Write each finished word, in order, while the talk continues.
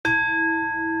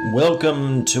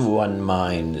Welcome to One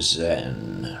Mind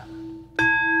Zen.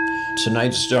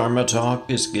 Tonight's Dharma talk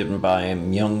is given by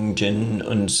Myeong Jin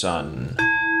Eunsahn.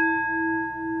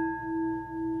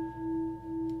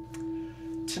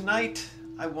 Tonight,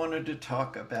 I wanted to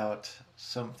talk about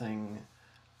something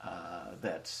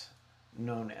that's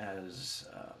known as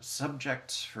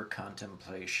subjects for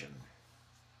contemplation.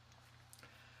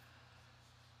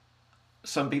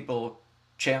 Some people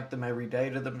chant them every day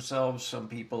to themselves. Some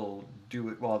people do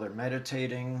it while they're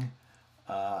meditating,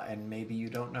 and maybe you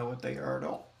don't know what they are at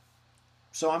all.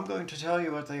 So I'm going to tell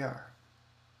you what they are.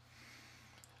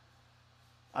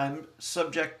 I'm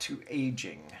subject to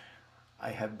aging. I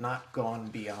have not gone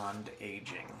beyond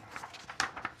aging.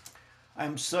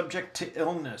 I'm subject to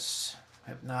illness. I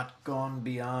have not gone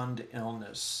beyond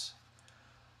illness.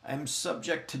 I'm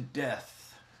subject to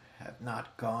death. I have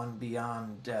not gone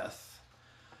beyond death.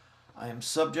 I am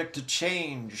subject to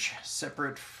change,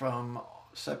 separate from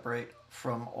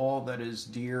all that is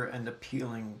dear and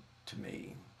appealing to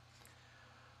me.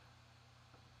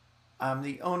 I'm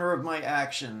the owner of my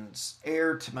actions,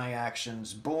 heir to my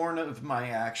actions, born of my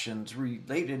actions,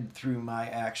 related through my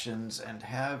actions, and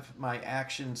have my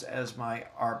actions as my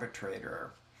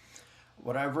arbitrator.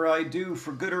 Whatever I do,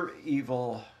 for good or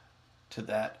evil, to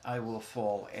that I will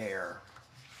fall heir.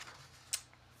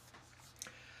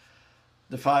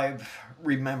 The 5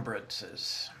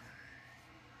 remembrances.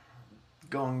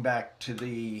 Going back to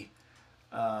the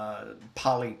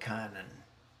Pali Canon.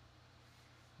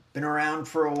 Been around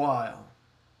for a while.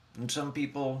 And some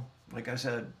people, like I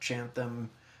said, chant them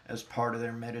as part of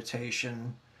their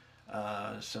meditation.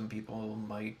 Some people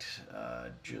might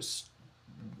just,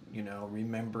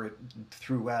 remember it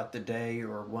throughout the day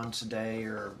or once a day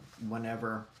or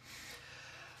whenever.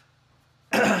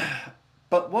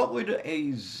 But what would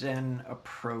a Zen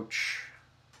approach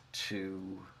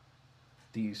to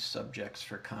these subjects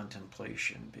for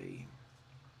contemplation be?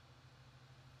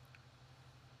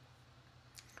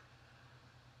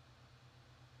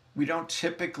 We don't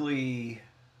typically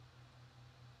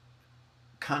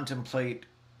contemplate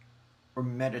or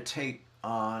meditate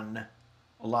on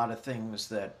a lot of things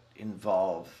that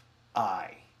involve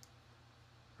I,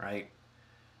 right?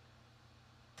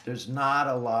 There's not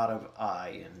a lot of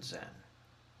I in Zen.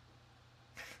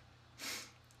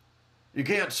 You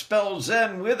can't spell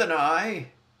Zen with an I,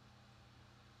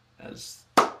 as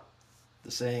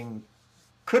the saying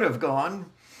could have gone.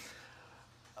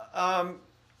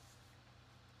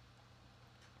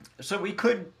 So we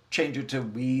could change it to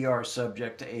we are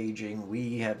subject to aging,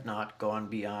 we have not gone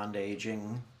beyond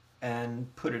aging,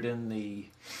 and put it in the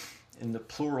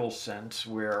plural sense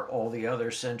where all the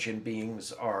other sentient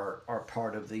beings are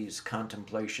part of these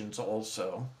contemplations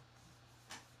also.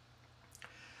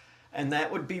 And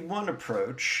that would be one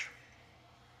approach.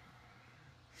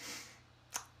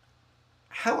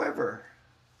 However,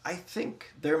 I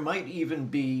think there might even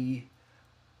be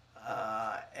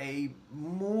a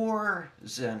more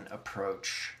Zen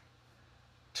approach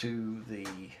to the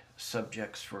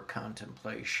subjects for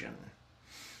contemplation.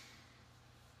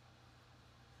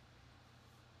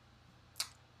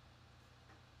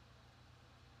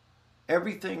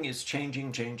 Everything is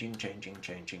changing,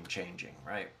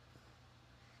 right?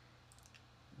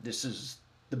 This is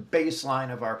the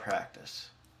baseline of our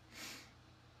practice.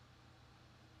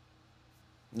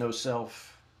 No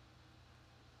self,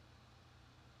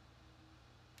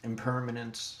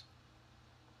 impermanence,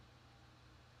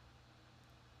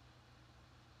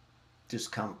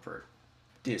 discomfort,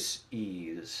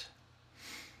 dis-ease.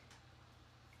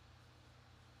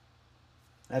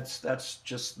 That's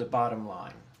just the bottom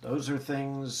line. Those are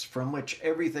things from which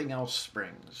everything else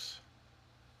springs.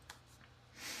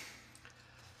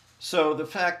 So the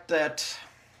fact that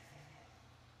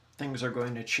things are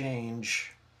going to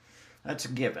change, that's a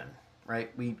given,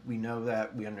 right? We know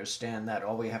that, we understand that.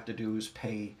 All we have to do is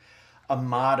pay a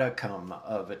modicum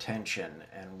of attention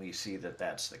and we see that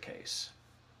that's the case.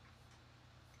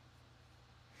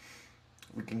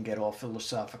 We can get all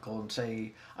philosophical and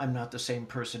say, I'm not the same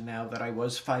person now that I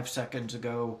was 5 seconds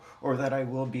ago or that I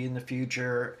will be in the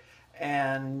future,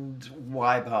 and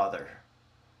why bother?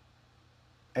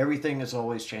 Everything is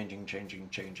always changing,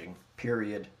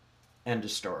 period, end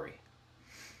of story.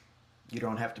 You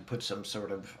don't have to put some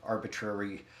sort of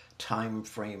arbitrary time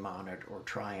frame on it or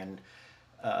try and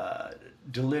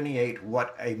delineate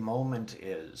what a moment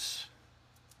is,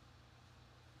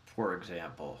 for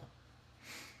example.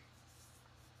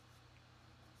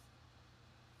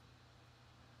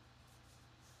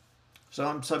 So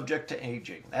I'm subject to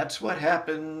aging. That's what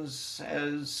happens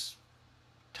as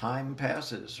time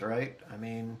passes, right? I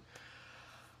mean,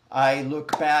 I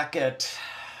look back at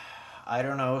I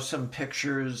don't know, some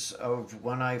pictures of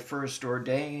when I first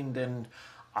ordained, and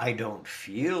I don't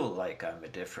feel like I'm a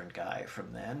different guy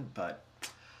from then, but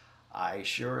I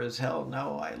sure as hell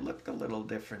know I look a little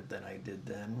different than I did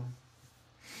then.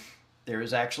 There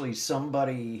is actually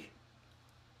somebody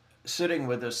sitting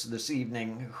with us this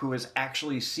evening who has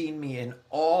actually seen me in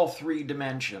all three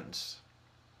dimensions,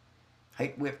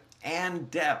 height, width, and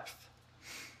depth.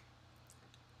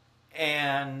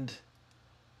 And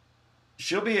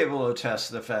she'll be able to attest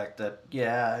to the fact that,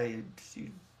 yeah,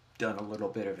 you've done a little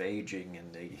bit of aging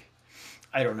in the,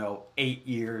 I don't know, 8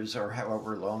 years or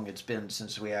however long it's been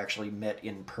since we actually met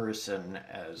in person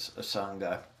as a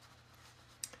Sangha.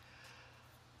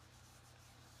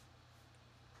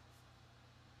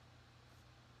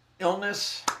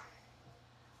 Illness.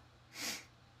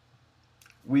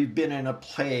 We've been in a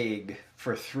plague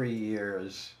for 3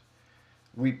 years.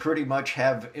 We pretty much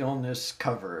have illness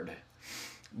covered.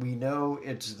 We know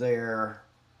it's there.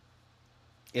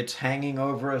 It's hanging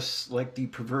over us like the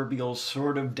proverbial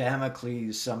sword of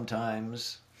Damocles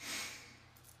sometimes.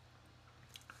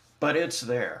 But it's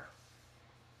there.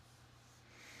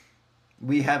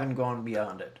 We haven't gone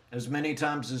beyond it. As many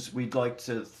times as we'd like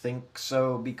to think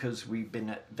so, because we've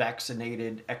been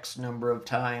vaccinated X number of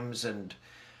times and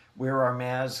wear our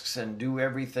masks and do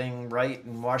everything right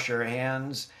and wash our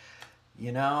hands,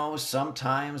 you know,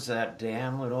 sometimes that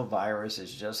damn little virus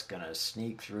is just going to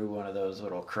sneak through one of those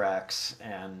little cracks,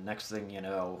 and next thing you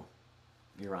know,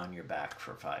 you're on your back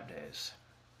for 5 days.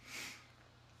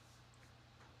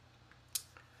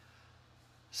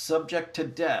 Subject to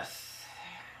death.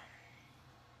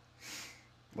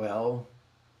 Well,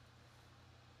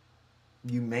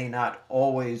 you may not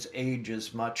always age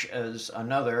as much as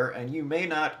another, and you may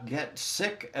not get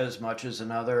sick as much as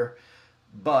another,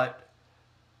 but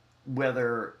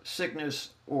whether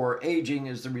sickness or aging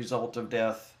is the result of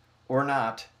death or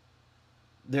not,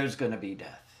 there's going to be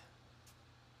death.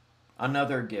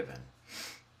 Another given.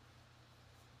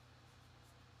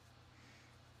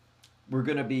 We're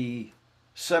going to be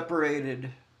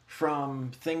separated from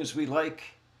things we like,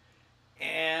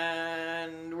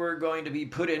 and we're going to be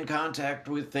put in contact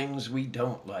with things we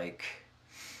don't like.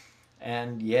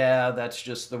 And yeah, that's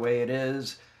just the way it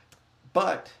is.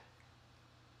 But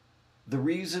the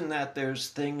reason that there's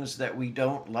things that we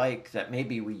don't like that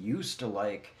maybe we used to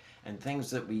like, and things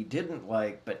that we didn't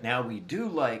like but now we do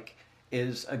like,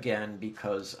 is again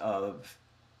because of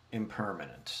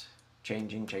impermanence.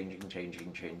 Changing, changing,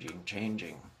 changing, changing,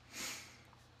 changing.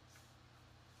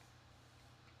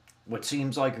 What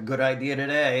seems like a good idea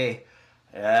today,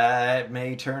 it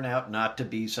may turn out not to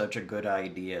be such a good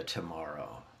idea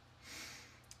tomorrow.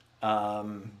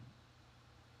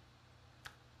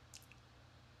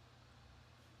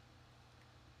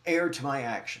 Heir to my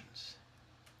actions.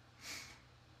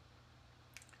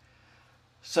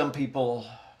 Some people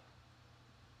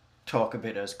talk of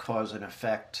it as cause and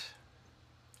effect.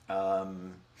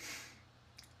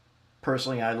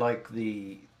 Personally, I like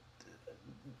the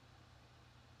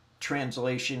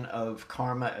translation of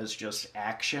karma as just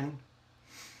action.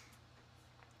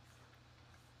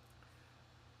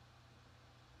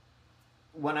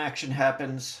 One action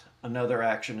happens, another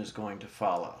action is going to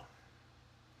follow.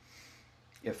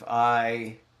 If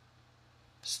I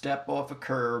step off a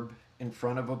curb in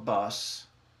front of a bus,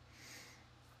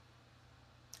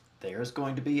 there's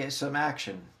going to be some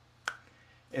action.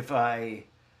 If I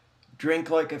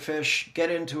drink like a fish, get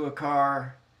into a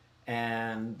car,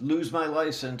 and lose my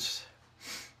license,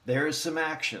 there's some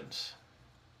actions.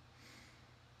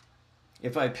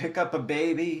 If I pick up a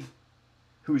baby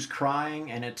who's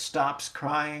crying and it stops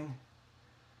crying,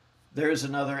 there's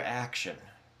another action.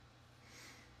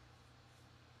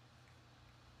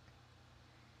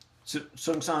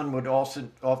 Sung-san would also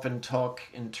often talk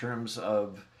in terms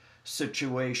of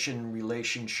situation,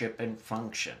 relationship, and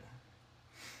function.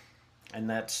 And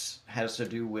that has to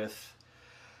do with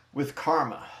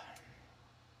karma.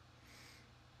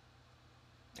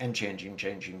 And changing,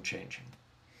 changing, changing.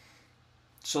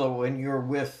 So when you're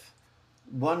with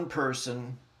one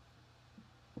person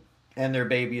and their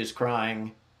baby is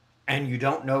crying and you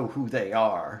don't know who they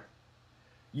are,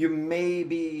 you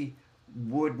maybe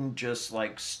wouldn't just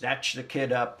like snatch the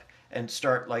kid up and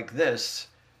start like this.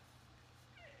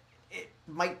 It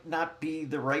might not be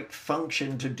the right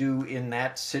function to do in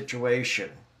that situation.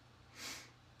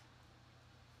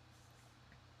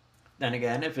 Then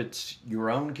again, if it's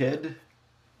your own kid,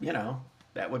 you know,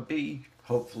 that would be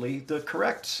hopefully the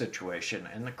correct situation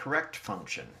and the correct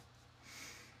function.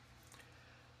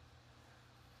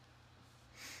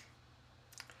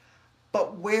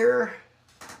 But where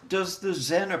does the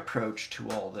Zen approach to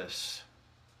all this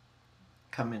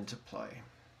come into play?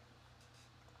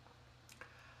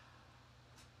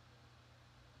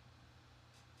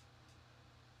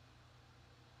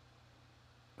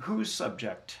 Who's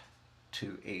subject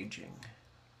to aging?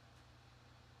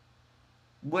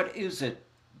 What is it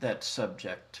that's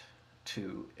subject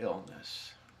to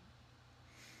illness?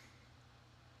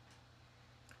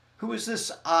 Who is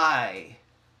this I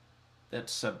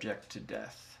that's subject to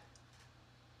death?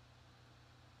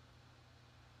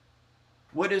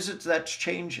 What is it that's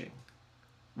changing?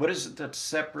 What is it that's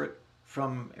separate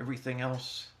from everything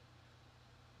else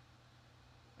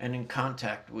and in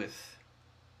contact with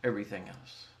everything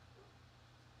else?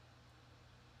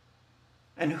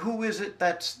 And who is it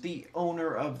that's the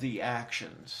owner of the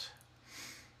actions?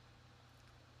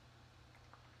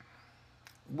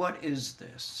 What is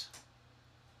this?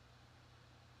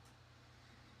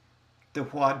 The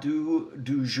Huadu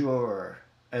du jour,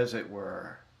 as it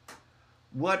were.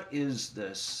 What is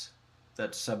this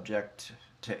that's subject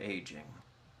to aging,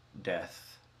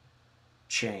 death,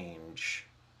 change,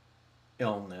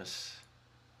 illness,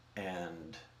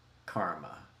 and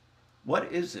karma?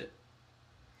 What is it?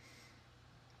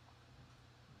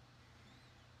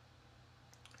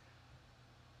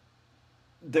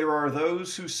 There are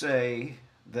those who say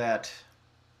that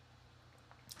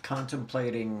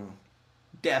contemplating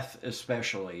death,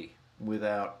 especially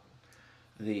without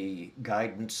the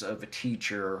guidance of a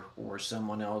teacher or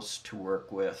someone else to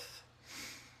work with,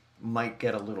 might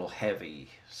get a little heavy.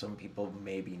 Some people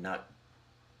maybe not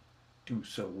do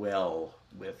so well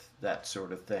with that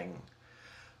sort of thing.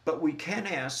 But we can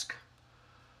ask,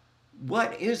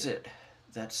 what is it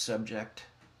that's subject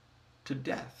to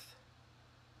death?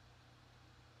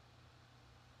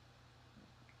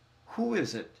 Who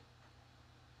is it?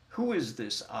 Who is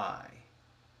this I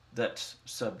that's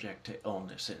subject to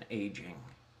illness and aging?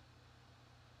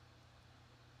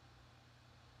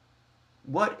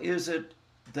 What is it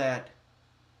that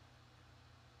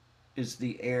is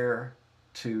the heir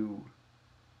to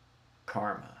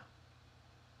karma?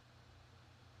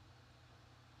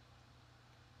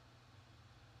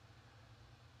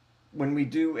 When we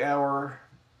do our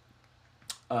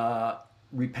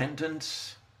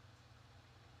repentance,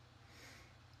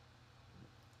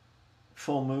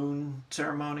 full moon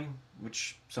ceremony,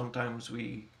 which sometimes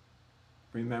we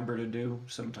remember to do,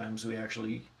 sometimes we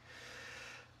actually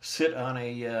sit on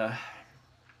a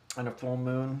full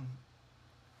moon.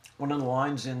 One of the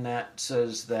lines in that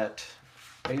says that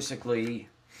basically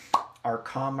our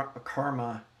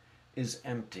karma is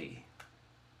empty.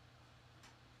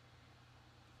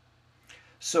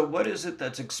 So what is it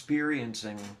that's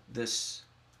experiencing this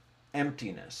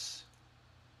emptiness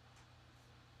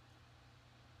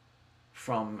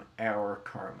from our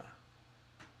karma?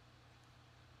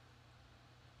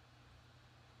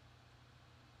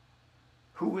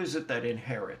 Who is it that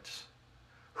inherits?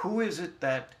 Who is it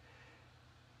that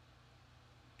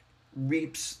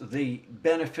reaps the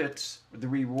benefits, the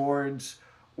rewards,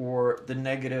 or the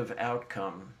negative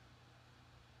outcome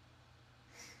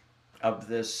of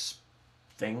this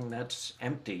thing that's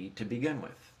empty to begin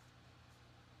with?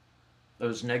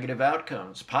 Those negative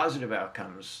outcomes, positive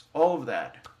outcomes, all of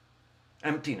that.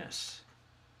 Emptiness.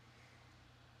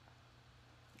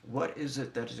 What is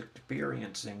it that is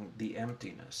experiencing the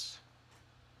emptiness?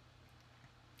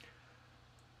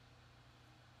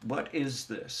 What is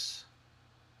this?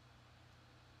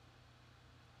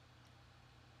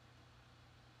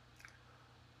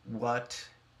 What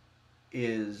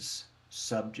is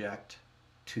subject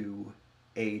to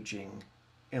aging,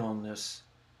 illness,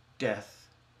 death,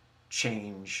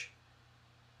 change,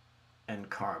 and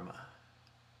karma?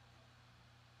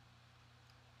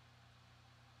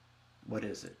 What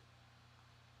is it?